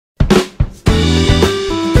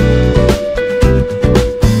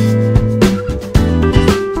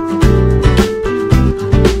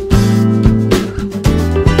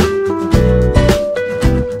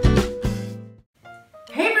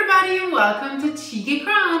to Cheeky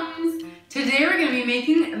Crumbs. Today we're going to be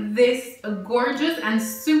making this gorgeous and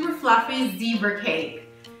super fluffy zebra cake.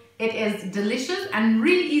 It is delicious and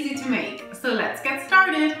really easy to make, so let's get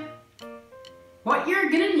started. What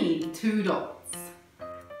you're going to need: 2 donuts,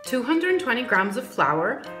 220 grams of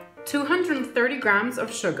flour, 230 grams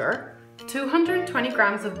of sugar, 220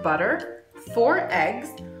 grams of butter, 4 eggs,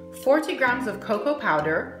 40 grams of cocoa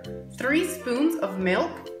powder, 3 spoons of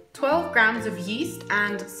milk, 12 grams of yeast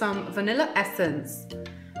and some vanilla essence.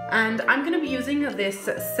 And I'm going to be using this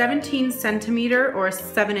 17 centimeter or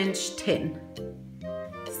 7-inch tin.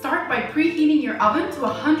 Start by preheating your oven to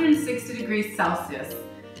 160 degrees Celsius.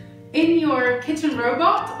 In your kitchen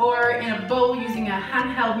robot or in a bowl using a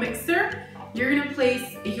handheld mixer, you're going to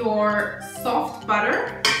place your soft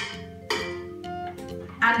butter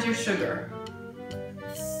and your sugar.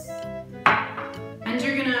 And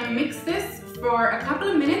you're going to mix this for a couple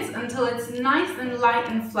of minutes until it's nice and light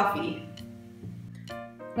and fluffy.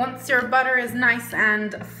 Once your butter is nice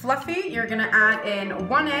and fluffy, you're going to add in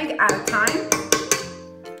 1 egg at a time.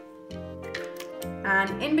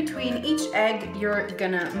 And in between each egg, you're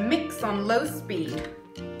going to mix on low speed.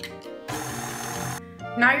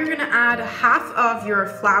 Now you're going to add half of your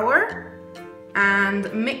flour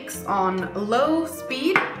and mix on low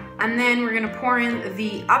speed. And then we're going to pour in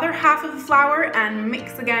the other half of the flour and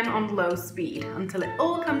mix again on low speed until it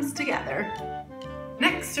all comes together.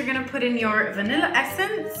 Next, you're going to put in your vanilla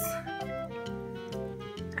essence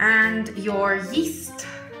and your yeast.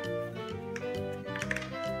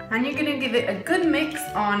 And you're going to give it a good mix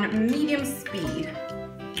on medium speed.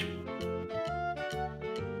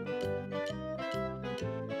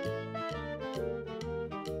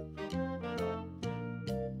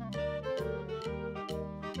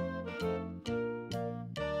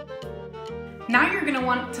 Now you're going to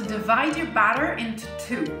want to divide your batter into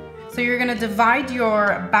 2. So you're going to divide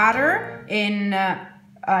your batter in,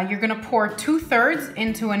 you're going to pour 2/3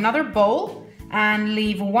 into another bowl and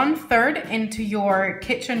leave 1/3 into your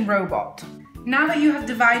kitchen robot. Now that you have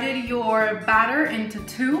divided your batter into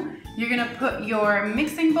 2, you're going to put your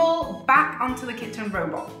mixing bowl back onto the kitchen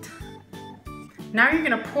robot. Now you're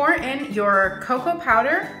going to pour in your cocoa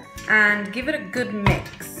powder and give it a good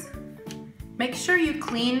mix. Make sure you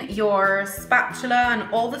clean your spatula and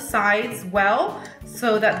all the sides well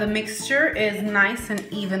so that the mixture is nice and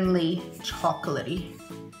evenly chocolatey.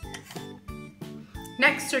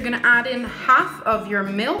 Next, you're going to add in half of your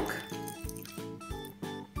milk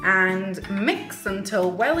and mix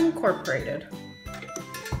until well incorporated.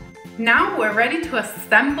 Now we're ready to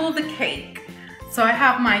assemble the cake. So I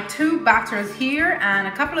have my 2 batters here and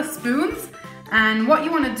a couple of spoons. And what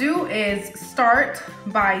you want to do is start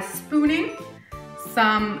by spooning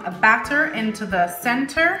some batter into the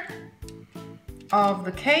center of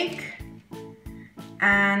the cake,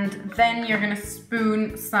 and then you're going to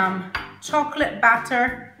spoon some chocolate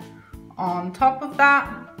batter on top of that,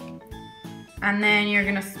 and then you're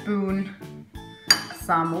going to spoon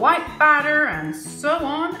some white batter, and so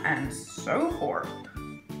on and so forth.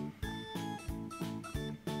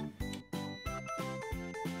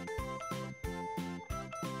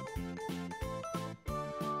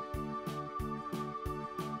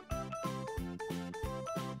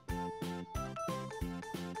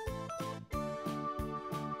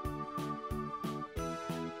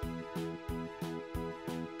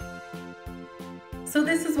 So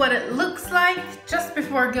this is what it looks like just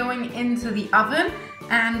before going into the oven,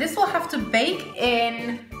 and this will have to bake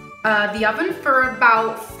in the oven for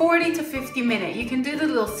about 40 to 50 minutes. You can do the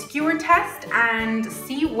little skewer test and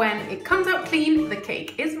see when it comes out clean, the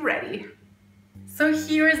cake is ready. So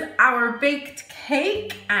here's our baked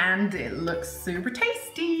cake and it looks super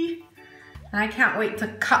tasty. And I can't wait to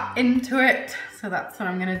cut into it. So that's what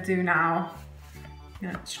I'm gonna do now.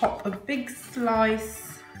 I'm gonna chop a big slice.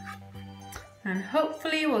 And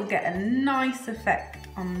hopefully we'll get a nice effect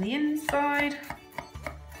on the inside.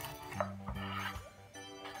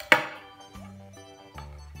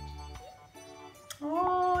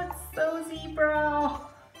 Oh, it's so zebra. Oh,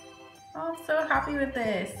 I'm so happy with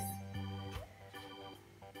this.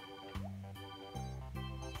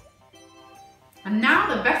 And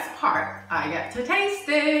now the best part, I get to taste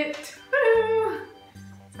it. Woo!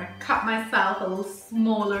 So I cut myself a little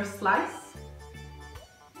smaller slice.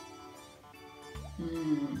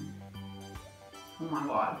 Oh my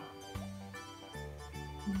god.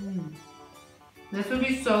 This would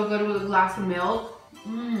be so good with a glass of milk.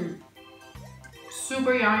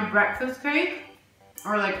 Super yummy breakfast cake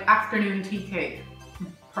or like afternoon tea cake.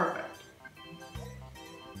 Perfect.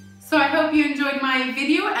 So I hope you enjoyed my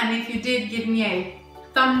video, and if you did, give me a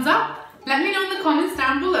thumbs up. Let me know in the comments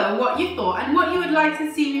down below what you thought and what you would like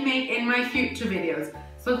to see me make in my future videos.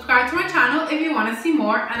 Subscribe to my channel if you want to see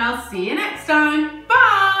more, and I'll see you next time.